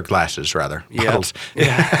 or glasses rather. Yeah. Bottles.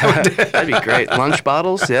 Yeah. That'd be great. Lunch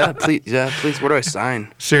bottles? Yeah, please. Where do I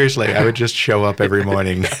sign? Seriously, I would just show up every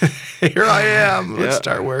morning. Here I am. Let's Yeah.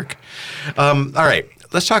 start work. All right.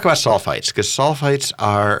 Let's talk about sulfites because sulfites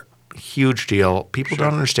are a huge deal. People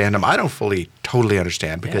don't understand them. I don't totally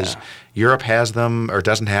understand because Europe has them or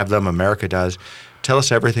doesn't have them. America does. Tell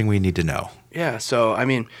us everything we need to know. Yeah, so, I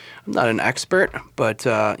mean, I'm not an expert, but,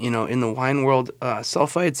 you know, in the wine world,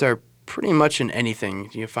 sulfites are pretty much in anything.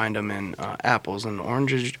 You find them in apples and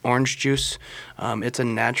orange juice. It's a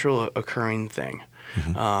natural occurring thing.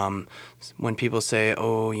 When people say,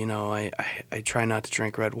 oh, you know, I try not to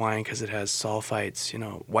drink red wine because it has sulfites, you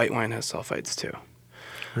know, white wine has sulfites too.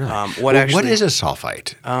 Really? What is a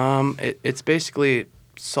sulfite? It's basically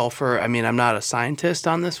sulfur. I mean, I'm not a scientist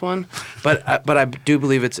on this one, but I do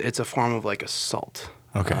believe it's a form of like a salt.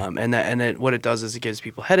 Okay. What it does is it gives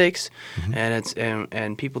people headaches,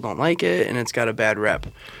 and people don't like it, and it's got a bad rep.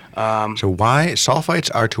 So why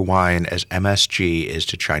sulfites are to wine as MSG is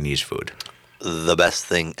to Chinese food? The best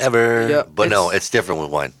thing ever. Yeah, but no, it's different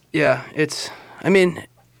with wine. Yeah, I mean,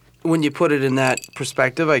 when you put it in that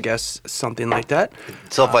perspective, I guess something like that.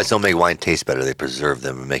 Sulfites don't make wine taste better. They preserve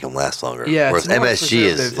them and make them last longer. Yeah, whereas it's more MSG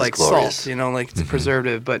is preservative, like glorious. salt, like it's a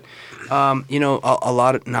preservative. But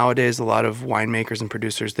nowadays, a lot of winemakers and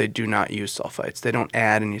producers, they do not use sulfites. They don't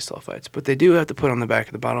add any sulfites, but they do have to put on the back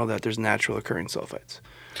of the bottle that there's natural occurring sulfites.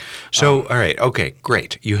 So, all right, okay,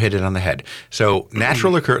 great. You hit it on the head. So,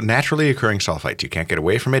 naturally occurring sulfites, you can't get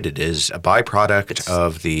away from it. It is a byproduct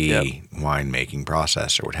of the winemaking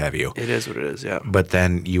process or what have you. It is what it is, yeah. But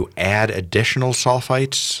then you add additional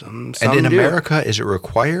sulfites. And in do. America, is it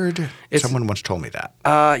required? Someone once told me that.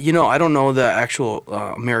 I don't know the actual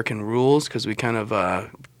American rules because we kind of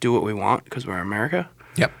do what we want because we're America.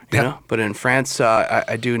 Yep. You know? But in France,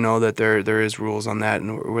 I do know that there is rules on that,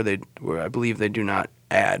 and where I believe they do not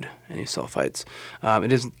add any sulfites.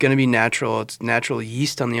 It is going to be natural. It's natural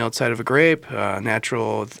yeast on the outside of a grape,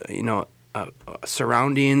 natural,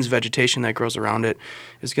 surroundings, vegetation that grows around it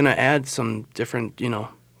is going to add some different,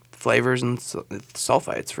 flavors and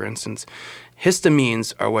sulfites. For instance,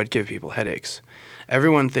 histamines are what give people headaches.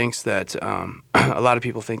 Everyone thinks that a lot of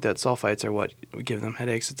people think that sulfites are what give them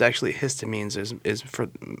headaches. It's actually histamines is for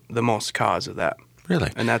the most cause of that.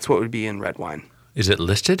 Really? And that's what would be in red wine. Is it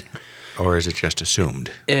listed or is it just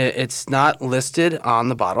assumed? It's not listed on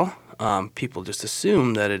the bottle. People just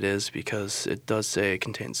assume that it is because it does say it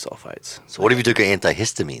contains sulfites. So what if you took an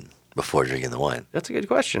antihistamine before drinking the wine? That's a good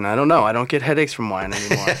question. I don't know. I don't get headaches from wine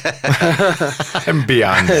anymore. I'm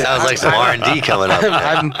beyond that. Sounds like some R&D coming up.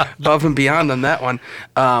 I'm above and beyond on that one.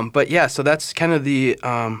 But yeah, so that's kind of the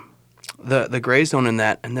gray zone in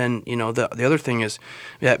that. And then, the other thing is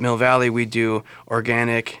at Mill Valley, we do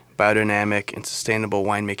organic, biodynamic, and sustainable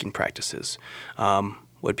winemaking practices.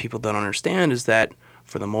 What people don't understand is that,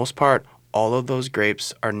 for the most part, all of those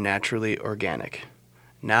grapes are naturally organic.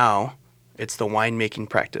 Now, it's the winemaking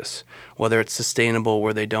practice, whether it's sustainable,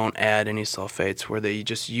 where they don't add any sulfates, where they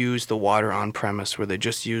just use the water on premise, where they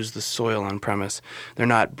just use the soil on premise. They're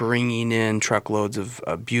not bringing in truckloads of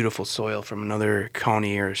beautiful soil from another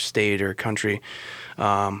county or state or country.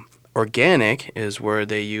 Organic is where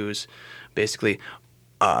they use basically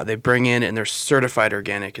they bring in, and they're certified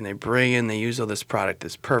organic, and they use all this product,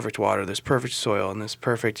 this perfect water, this perfect soil, and this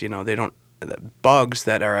perfect, they don't, bugs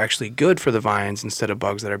that are actually good for the vines instead of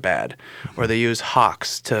bugs that are bad. Or they use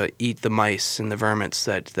hawks to eat the mice and the vermins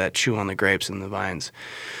that chew on the grapes and the vines.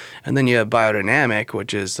 And then you have biodynamic,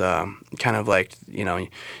 which is kind of like,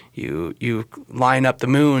 you line up the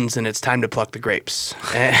moons and it's time to pluck the grapes.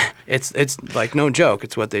 It's like no joke.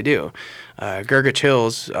 It's what they do. Gurgich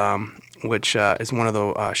Hills, which is one of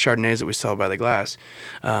the Chardonnays that we sell by the glass,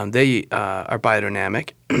 they are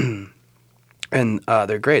biodynamic. And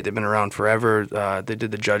they're great. They've been around forever. They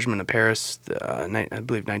did the Judgment of Paris, I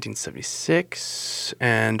believe, 1976,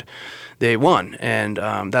 and they won. And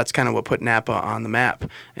that's kind of what put Napa on the map.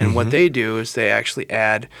 And what they do is they actually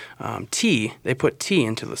add tea. They put tea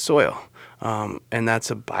into the soil. And that's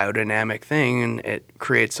a biodynamic thing, and it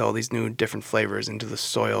creates all these new different flavors into the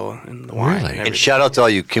soil and the wine. Really? And shout out to all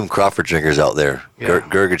you Kim Crawford drinkers out there. Yeah.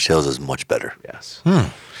 Gurgich Hills is much better. Yes.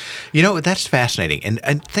 That's fascinating.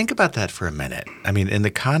 And think about that for a minute. I mean, in the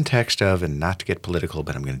context of, and not to get political,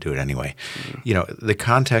 but I'm going to do it anyway, the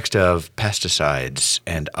context of pesticides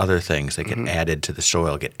and other things that get added to the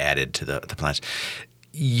soil, get added to the plants.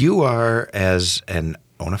 You are, as an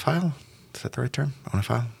oenophile, is that the right term?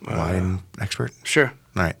 Oenophile? Wine expert? Sure.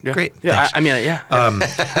 All right. Yeah. Great. Yeah.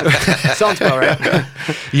 Thanks. Sounds about right.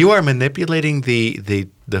 You are manipulating the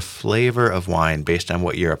flavor of wine based on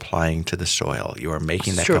what you're applying to the soil. You are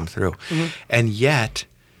making that come through. And yet,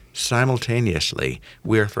 simultaneously,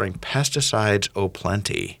 we are throwing pesticides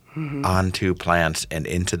plenty onto plants and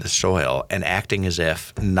into the soil and acting as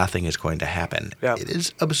if nothing is going to happen. Yeah. It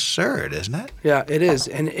is absurd, isn't it? Yeah, it is.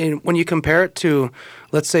 And when you compare it to,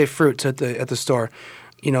 let's say, fruits at the store,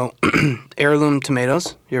 heirloom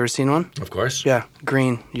tomatoes. You ever seen one? Of course. Yeah,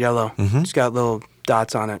 green, yellow. It's got little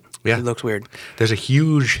dots on it. Yeah. It looks weird. There's a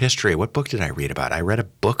huge history. What book did I read about? I read a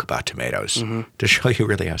book about tomatoes to show you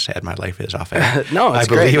really how sad my life is off air. No, it's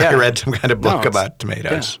I believe great, yeah. I read some kind of book No, about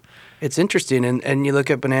tomatoes. Yeah. It's interesting, and you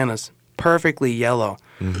look at bananas, perfectly yellow.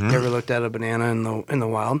 You ever looked at a banana in the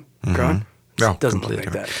wild growing? No, It doesn't look completely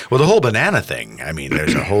like different. that. Well, the whole banana thing. I mean,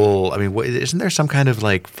 there's a whole. I mean, isn't there some kind of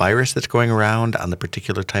like virus that's going around on the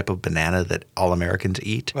particular type of banana that all Americans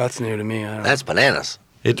eat? Well, that's new to me. I don't know. That's bananas.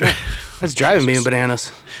 That's driving me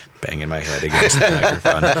bananas. Banging my head against the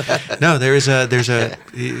microphone. No, there's a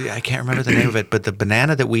I can't remember the name of it, but the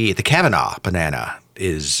banana that we eat, the Kavanaugh banana,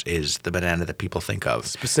 is the banana that people think of.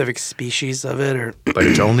 Specific species of it, or But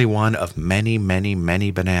it's only one of many, many,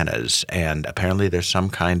 many bananas, and apparently there's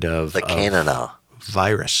some kind of The Kavanaugh.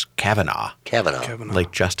 virus, Kavanaugh. Kavanaugh.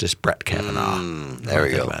 Like Justice Brett Kavanaugh. There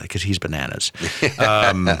we go. Because he's bananas.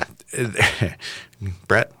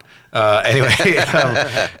 Brett. Anyway,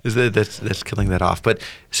 that's killing that off. But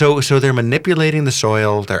so they're manipulating the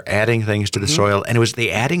soil. They're adding things to the soil, and it was the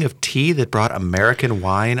adding of tea that brought American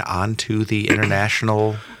wine onto the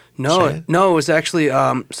international. No, scene? no, it was actually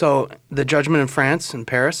so the judgment in France, in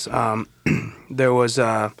Paris. There was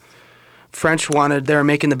French they were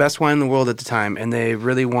making the best wine in the world at the time, and they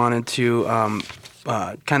really wanted to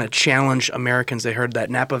kind of challenge Americans. They heard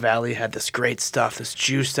that Napa Valley had this great stuff, this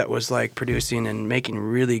juice that was like producing and making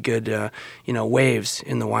really good, waves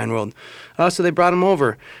in the wine world. So they brought them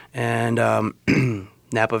over, and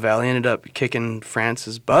Napa Valley ended up kicking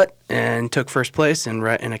France's butt and took first place in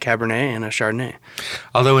a Cabernet and a Chardonnay.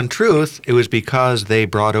 Although in truth, it was because they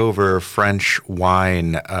brought over French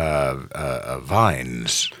wine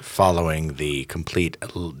vines following the complete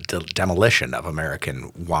demolition of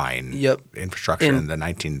American wine infrastructure in the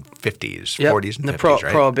 1950s, 40s, and the 50s,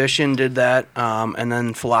 right? Prohibition did that, and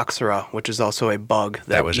then phylloxera, which is also a bug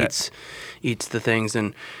that eats the things,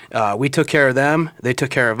 and we took care of them. They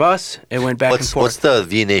took care of us. It went back and forth. What's the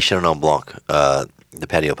Viognier Chenin Blanc, the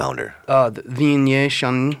patio pounder? The Viognier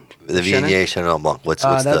Chenin. The Viognier Chenin Blanc. What's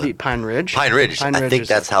that'd the be Pine Ridge. Pine Ridge. Pine I Ridge think is-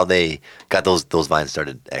 that's how they got those vines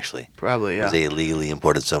started. Actually, Probably, yeah. They illegally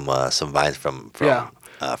imported some vines from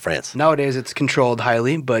France. Nowadays it's controlled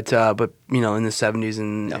highly, but in the 70s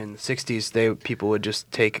and 60s, people would just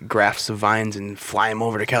take grafts of vines and fly them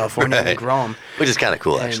over to California and grow them. Which is kind of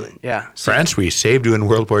cool, actually. Yeah. So France, we saved you in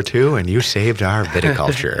World War II, and you saved our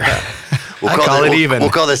viticulture. We'll I call it even. We'll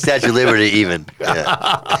call the Statue of Liberty even. Yeah.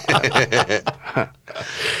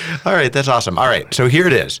 All right, that's awesome. All right, so here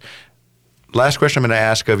it is. Last question I'm going to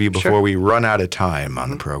ask of you before Sure. we run out of time on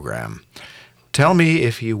the program. Tell me,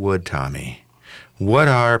 if you would, Tommy, what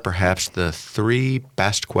are perhaps the 3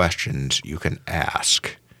 best questions you can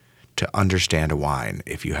ask to understand a wine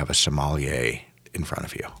if you have a sommelier in front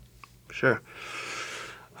of you? Sure.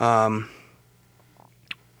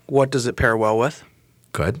 What does it pair well with?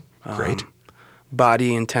 Good. Great.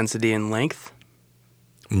 Body, intensity, and length.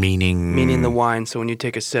 Meaning The wine. So when you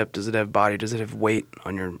take a sip, does it have body? Does it have weight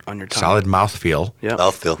on your tongue? solid mouthfeel. Yep.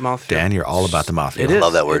 Mouthfeel. Mouthfeel. Dan, you're all about the mouthfeel. It is.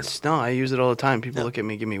 love that word. No, I use it all the time. People look at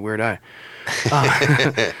me, give me a weird eye.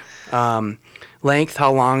 Length,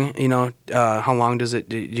 how long? How long does it?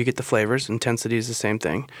 Do you get the flavors? Intensity is the same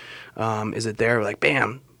thing. Is it there? Like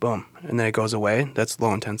bam, boom, and then it goes away. That's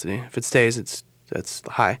low intensity. If it stays, that's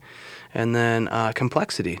high. And then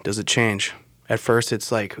complexity. Does it change? At first,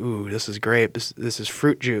 it's like, ooh, this is grape. This is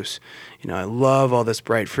fruit juice. I love all this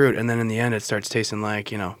bright fruit. And then in the end, it starts tasting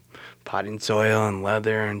like, potting soil and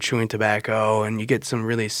leather and chewing tobacco, and you get some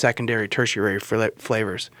really secondary, tertiary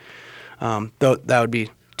flavors. Though that would be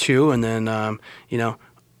 2, and then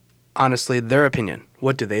honestly, their opinion.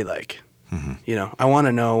 What do they like? Mm-hmm. I want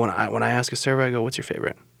to know when I ask a server, I go, "What's your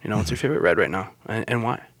favorite? What's your favorite red right now, and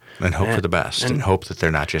why?" And hope for the best, and hope that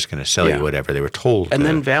they're not just going to sell you whatever they were told. And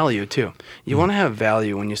then value, too. You want to have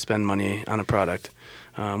value when you spend money on a product.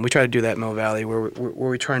 We try to do that in Mill Valley, where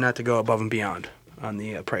we try not to go above and beyond on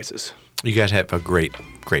the prices. You guys have a great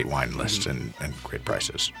wine list and great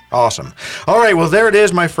prices. Awesome. All right, well, there it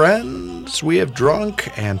is, my friends. We have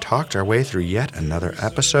drunk and talked our way through yet another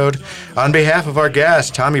episode. On behalf of our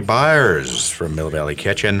guest, Tommy Byers from Mill Valley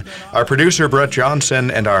Kitchen, our producer, Brett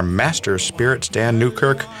Johnson, and our master spirits, Dan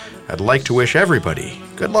Newkirk, I'd like to wish everybody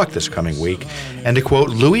good luck this coming week. And to quote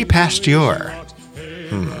Louis Pasteur,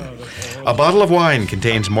 a bottle of wine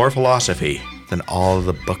contains more philosophy than all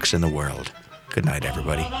the books in the world. Good night,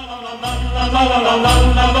 everybody. La la la la la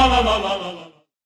la la la la la.